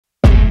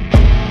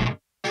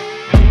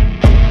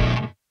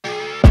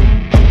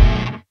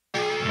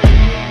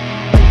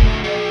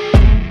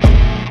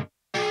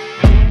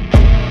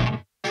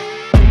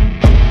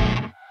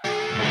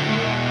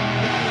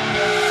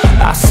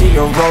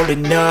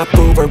Pulling up,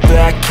 Uber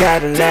black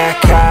Cadillac,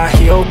 high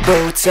heel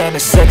boots and a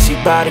sexy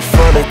body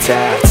full of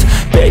tats.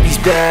 Baby's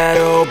bad,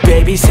 oh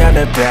baby's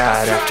hella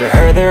bad. After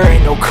her there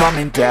ain't no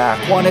coming back.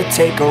 Wanna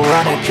take a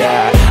run at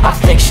that. I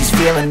think she's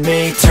feeling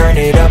me. Turn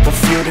it up a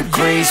few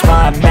degrees.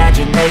 My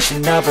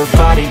imagination of her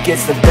body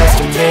gets the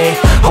best of me.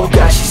 Oh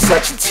gosh, she's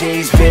such a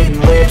tease. Bitten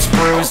lips,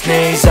 bruised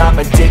knees. I'm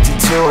addicted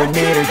to her,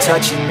 need her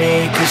touching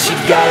me. Cause she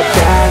got a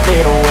bad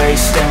little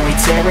waist, and we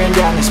tearing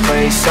down this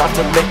place. Off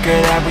the liquor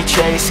that we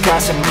chase.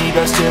 Got some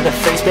egos to the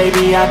face.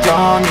 Baby, I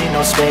don't need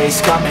no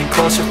space. Coming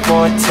closer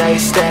for a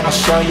taste, and I'll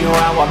show you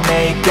how I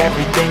make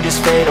everything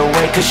just fade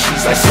away. Cause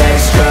she's like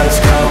sex, drugs,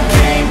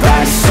 cocaine,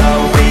 body so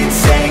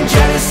insane.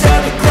 Jealous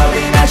of the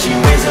clothing that she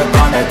wears up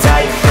on that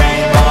tight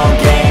frame. All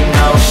game,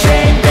 no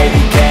shame,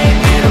 baby came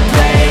here to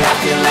play. I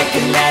feel like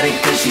an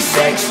addict cause she's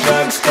sex,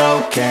 drugs,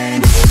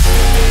 cocaine.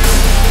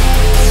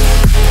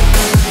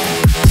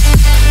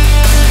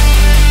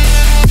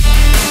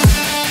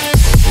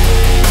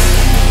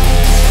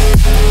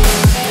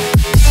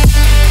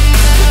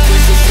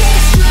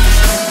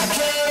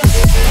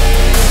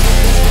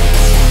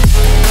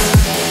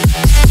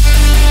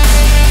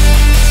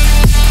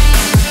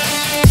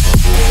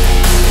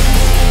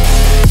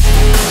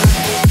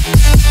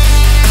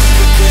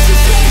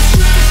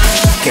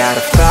 Got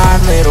a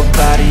fine little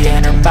body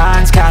and her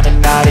mind's kinda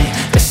naughty.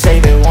 They say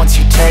that once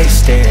you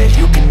taste it,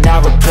 you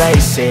cannot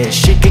replace it.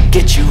 She could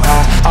get you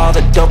high, all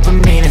the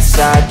dopamine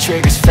inside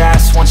triggers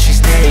fast once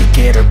she's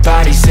naked. Her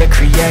body's a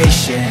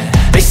creation.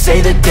 They say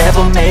the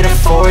devil made her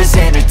for his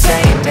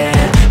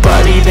entertainment,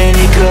 but even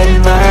he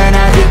couldn't learn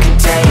how to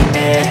contain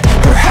it.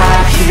 Her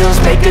high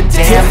heels make a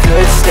damn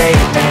good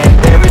statement.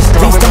 There is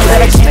no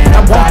replacement.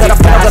 I want that, I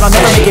found that I'll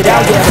never make it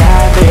out,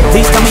 yeah.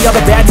 Please tell me all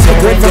the bad, so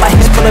good. Fill my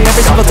head full of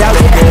every single doubt,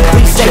 yeah.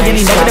 Please say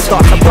any negative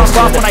thoughts. I blow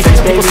off when I hear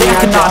people say I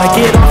cannot. I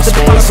get off the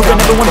bus, so when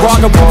everyone wrong,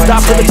 I won't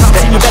stop to the top.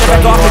 So you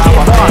better back off and get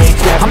lost.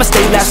 I'ma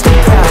stay loud, stay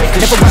proud.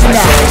 Never running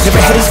out,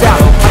 never heading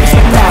south. I'll be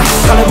sweating out,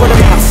 call it word of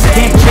mouth.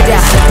 Can't put me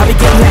down, I'll be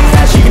getting loud.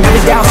 You can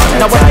never doubt,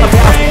 not what I'm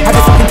about. Have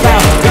a fucking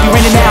cloud, baby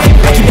raining out.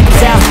 I keep making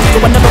sound, go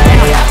another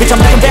round. Bitch, I'm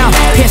looking down,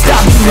 can't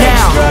stop me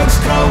now. Drugs,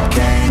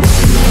 cocaine.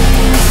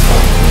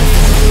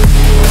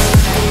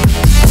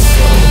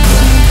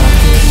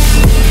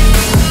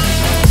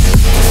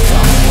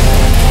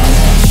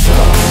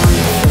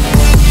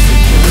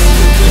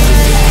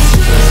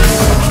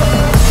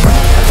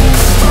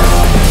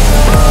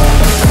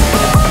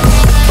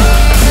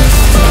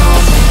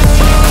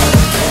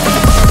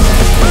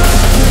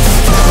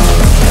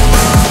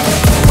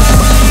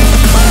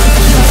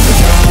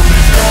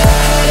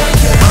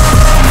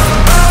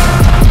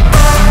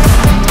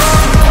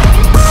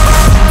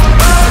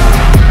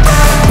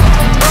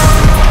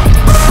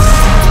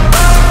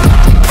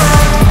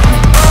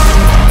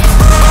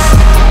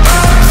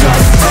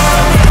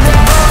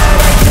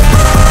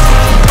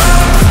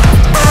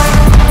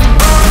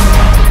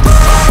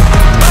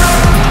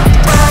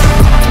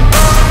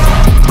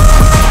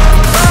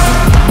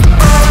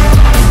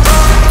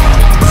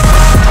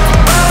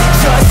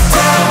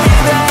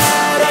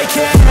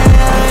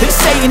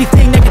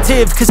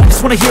 Cause I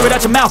just wanna hear it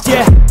out your mouth,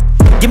 yeah.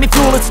 Give me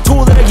fuel, it's a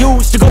tool that I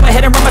use to go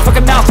ahead and run my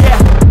fucking mouth, yeah.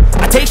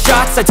 I take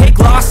shots, I take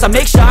loss, I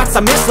make shots,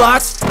 I miss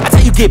lots. That's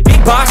how you get big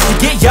box, you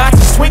get yachts,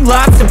 you swing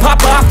lots and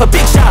pop off a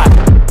big shot.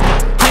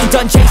 I ain't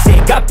done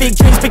chasing, got big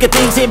dreams, bigger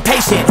things,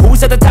 impatient.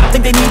 Who's at the top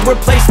think they need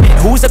replacement?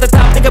 Who's at the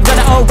top think I'm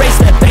gonna erase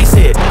them? Face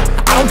it,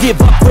 I don't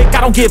give up quick, I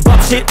don't give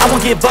up shit, I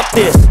won't give up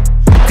this.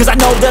 Cause I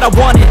know that I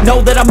want it,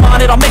 know that I'm on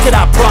it, I'll make it,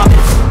 I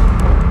promise.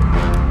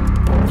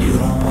 You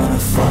don't wanna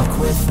fuck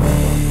with me.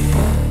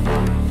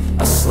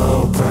 A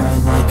slow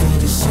burn like a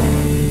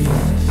disease.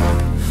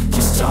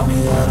 Just tell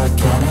me that I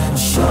can and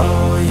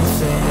show you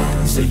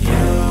things that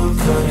you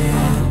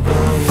couldn't.